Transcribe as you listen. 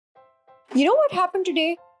You know what happened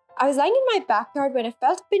today? I was lying in my backyard when I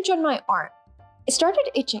felt a pinch on my arm. It started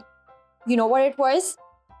itching. You know what it was?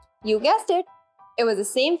 You guessed it. It was the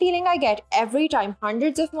same feeling I get every time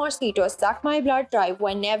hundreds of mosquitoes suck my blood dry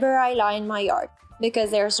whenever I lie in my yard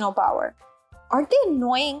because there's no power. Aren't they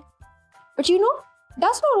annoying? But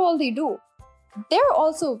that's not all they do. They're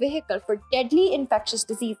also a vehicle for deadly infectious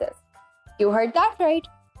diseases. You heard that right.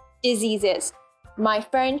 Diseases. My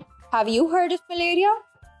friend, have you heard of malaria?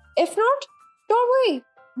 If not, don't worry.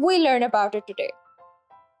 We'll learn about it today.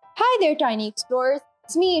 Hi there, tiny explorers.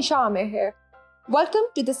 It's me, Isha Amir here. Welcome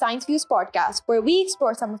to the Science Views podcast, where we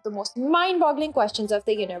explore some of the most mind-boggling questions of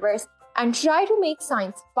the universe and try to make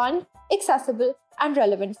science fun, accessible, and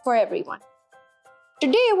relevant for everyone.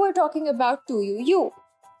 Today, we're talking about Tuyu Yu,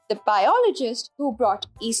 the biologist who brought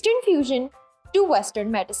Eastern fusion to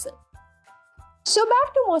Western medicine. So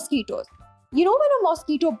back to mosquitoes. You know when a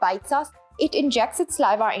mosquito bites us, it injects its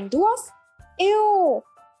saliva into us? Ew!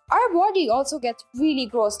 Our body also gets really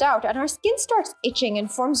grossed out and our skin starts itching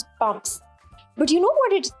and forms bumps. But you know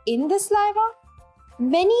what is in the saliva?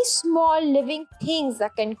 Many small living things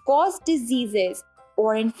that can cause diseases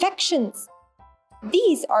or infections.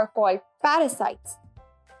 These are called parasites.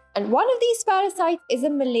 And one of these parasites is a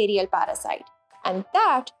malarial parasite, and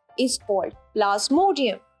that is called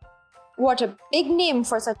Plasmodium. What a big name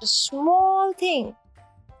for such a small thing.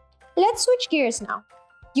 Let's switch gears now.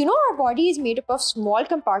 You know our body is made up of small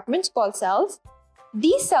compartments called cells?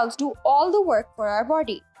 These cells do all the work for our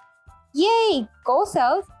body. Yay! Go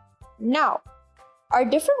cells! Now, our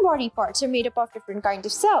different body parts are made up of different kinds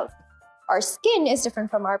of cells. Our skin is different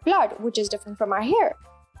from our blood, which is different from our hair.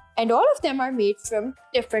 And all of them are made from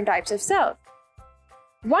different types of cells.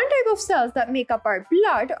 One type of cells that make up our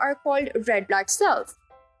blood are called red blood cells.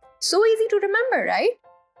 So easy to remember, right?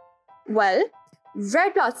 Well,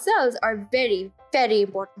 red blood cells are very, very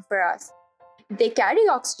important for us. They carry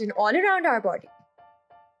oxygen all around our body.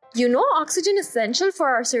 You know oxygen is essential for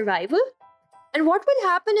our survival? And what will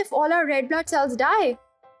happen if all our red blood cells die?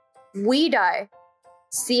 We die.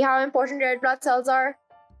 See how important red blood cells are?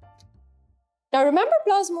 Now remember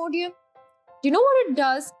Plasmodium? Do you know what it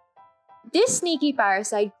does? This sneaky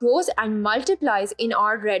parasite grows and multiplies in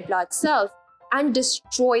our red blood cells and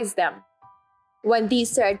destroys them. When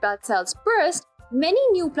these red blood cells burst, many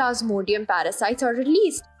new Plasmodium parasites are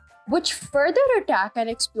released, which further attack and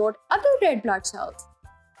explode other red blood cells.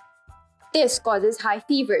 This causes high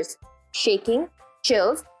fevers, shaking,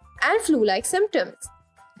 chills, and flu-like symptoms.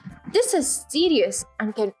 This is serious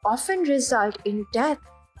and can often result in death.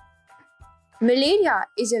 Malaria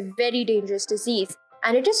is a very dangerous disease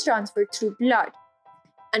and it is transferred through blood.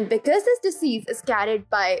 And because this disease is carried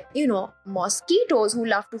by, mosquitoes who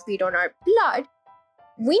love to feed on our blood,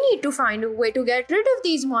 we need to find a way to get rid of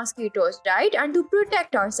these mosquitoes, right? And to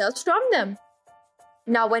protect ourselves from them.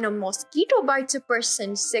 Now, when a mosquito bites a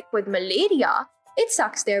person sick with malaria, it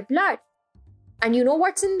sucks their blood. And you know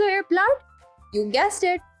what's in their blood? You guessed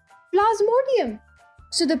it, Plasmodium.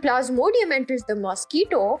 So the Plasmodium enters the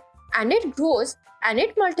mosquito and it grows and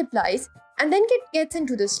it multiplies and then it gets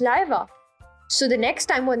into the saliva. So the next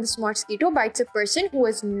time when this mosquito bites a person who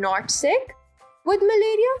is not sick with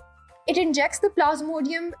malaria, it injects the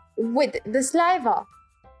Plasmodium with the saliva.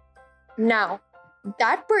 Now,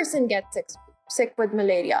 that person gets sick with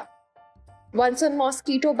malaria. Once a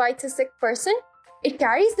mosquito bites a sick person, it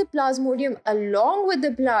carries the Plasmodium along with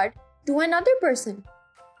the blood to another person.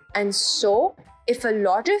 And so, if a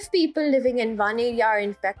lot of people living in one area are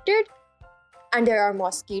infected and there are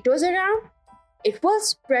mosquitoes around, it will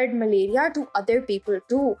spread malaria to other people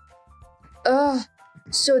too.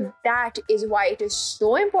 So that is why it is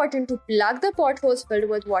so important to plug the potholes filled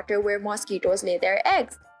with water where mosquitoes lay their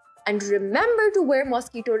eggs. And remember to wear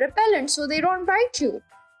mosquito repellent so they don't bite you.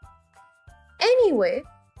 Anyway,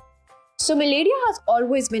 so malaria has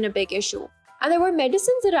always been a big issue and there were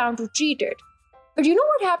medicines around to treat it. But you know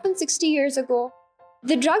what happened 60 years ago?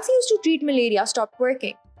 The drugs used to treat malaria stopped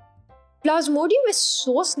working. Plasmodium is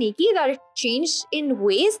so sneaky that it changed in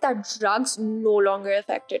ways that drugs no longer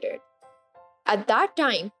affected it. At that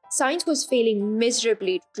time, science was failing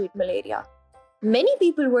miserably to treat malaria. Many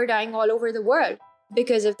people were dying all over the world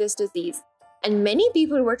because of this disease, and many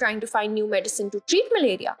people were trying to find new medicine to treat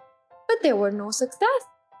malaria, but there were no success.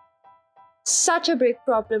 Such a big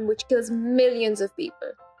problem which kills millions of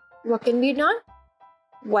people. What can be done?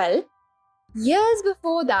 Well, years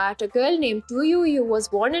before that, a girl named Tuyu Yu was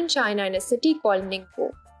born in China in a city called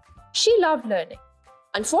Ningpo. She loved learning.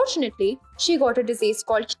 Unfortunately, she got a disease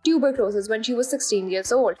called tuberculosis when she was 16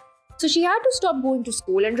 years old, so she had to stop going to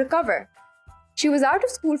school and recover. She was out of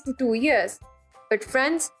school for 2 years, but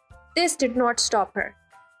friends, this did not stop her.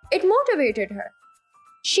 It motivated her.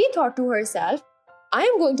 She thought to herself, I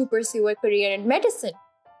am going to pursue a career in medicine.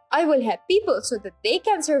 I will help people so that they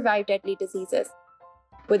can survive deadly diseases.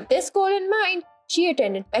 With this goal in mind, she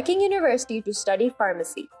attended Peking University to study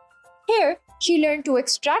pharmacy. Here, she learned to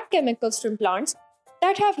extract chemicals from plants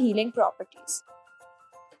that have healing properties.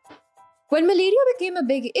 When malaria became a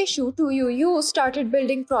big issue, 2UU started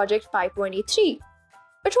building Project 523.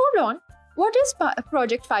 But hold on, what is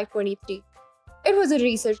Project 523? It was a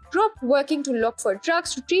research group working to look for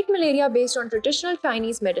drugs to treat malaria based on traditional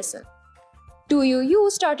Chinese medicine. 2UU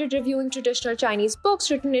started reviewing traditional Chinese books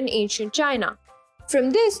written in ancient China.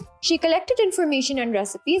 From this, she collected information and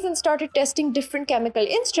recipes and started testing different chemical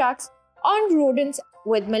extracts on rodents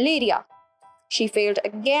with malaria. She failed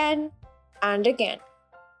again and again,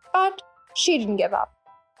 but she didn't give up.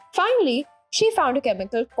 Finally, she found a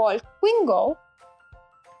chemical called Qingao,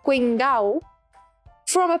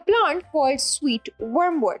 from a plant called sweet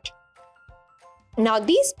wormwood. Now,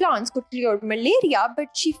 these plants could cure malaria, but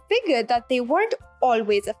she figured that they weren't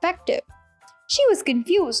always effective. She was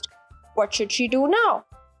confused. What should she do now?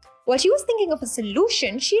 While she was thinking of a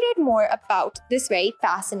solution, she read more about this very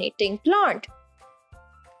fascinating plant.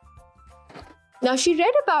 Now, she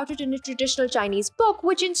read about it in a traditional Chinese book,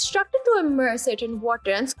 which instructed to immerse it in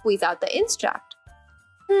water and squeeze out the extract.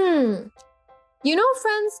 You know,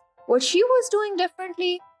 friends, what she was doing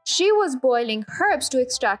differently? She was boiling herbs to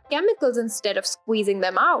extract chemicals instead of squeezing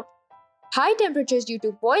them out. High temperatures due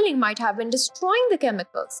to boiling might have been destroying the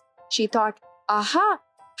chemicals. She thought, aha,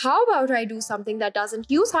 how about I do something that doesn't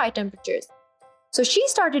use high temperatures? So she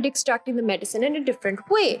started extracting the medicine in a different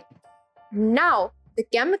way. Now, the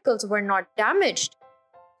chemicals were not damaged.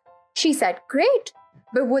 She said, great,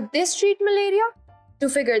 but would this treat malaria? To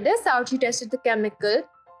figure this out, she tested the chemical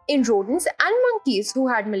in rodents and monkeys who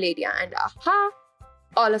had malaria, and aha,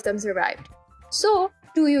 all of them survived. So,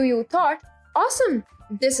 2UU thought, awesome,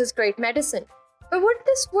 this is great medicine. But would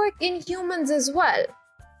this work in humans as well?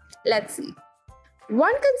 Let's see.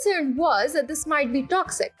 One concern was that this might be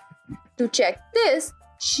toxic. To check this,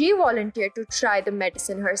 she volunteered to try the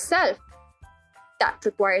medicine herself. That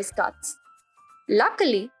requires guts.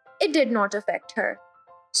 Luckily, it did not affect her.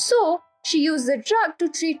 So, she used the drug to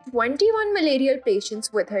treat 21 malarial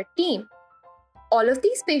patients with her team. All of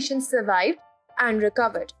these patients survived and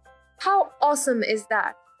recovered. How awesome is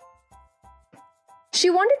that?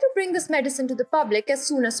 She wanted to bring this medicine to the public as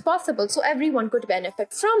soon as possible so everyone could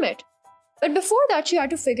benefit from it. But before that, she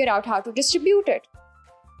had to figure out how to distribute it.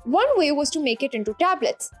 One way was to make it into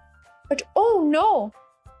tablets. But oh no!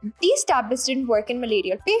 These tablets didn't work in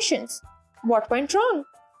malarial patients. What went wrong?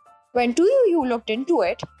 When 2UU looked into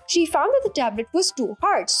it, she found that the tablet was too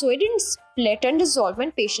hard, so it didn't split and dissolve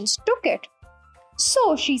when patients took it.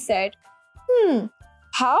 So she said,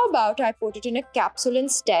 how about I put it in a capsule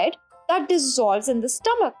instead that dissolves in the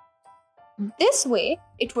stomach? This way,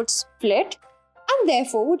 it would split and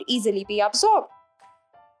therefore would easily be absorbed.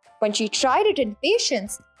 When she tried it in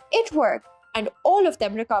patients, it worked and all of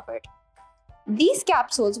them recovered. These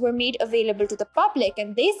capsules were made available to the public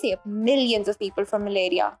and they saved millions of people from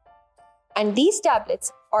malaria. And these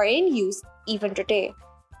tablets are in use even today.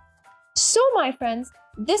 So, my friends,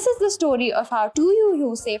 this is the story of how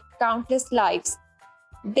 2UU saved countless lives.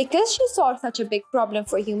 Because she solved such a big problem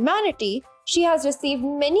for humanity, she has received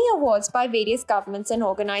many awards by various governments and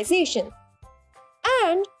organizations.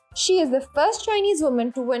 And she is the first Chinese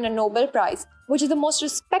woman to win a Nobel Prize, which is the most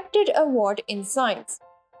respected award in science.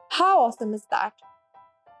 How awesome is that?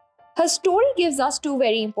 Her story gives us two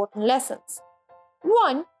very important lessons.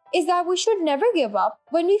 One is that we should never give up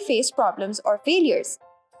when we face problems or failures.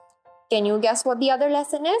 Can you guess what the other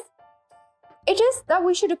lesson is? It is that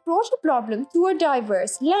we should approach a problem through a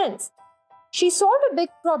diverse lens. She solved a big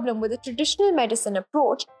problem with a traditional medicine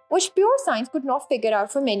approach, which pure science could not figure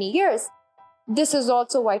out for many years. This is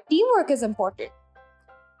also why teamwork is important.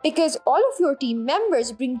 Because all of your team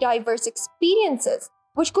members bring diverse experiences,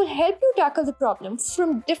 which could help you tackle the problem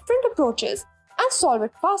from different approaches and solve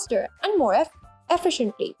it faster and more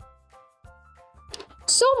efficiently.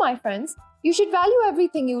 So, my friends, you should value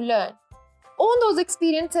everything you learn. Own those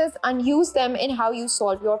experiences and use them in how you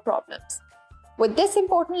solve your problems. With this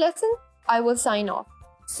important lesson, I will sign off.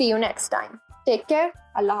 See you next time. Take care.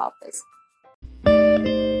 Allah Hafiz.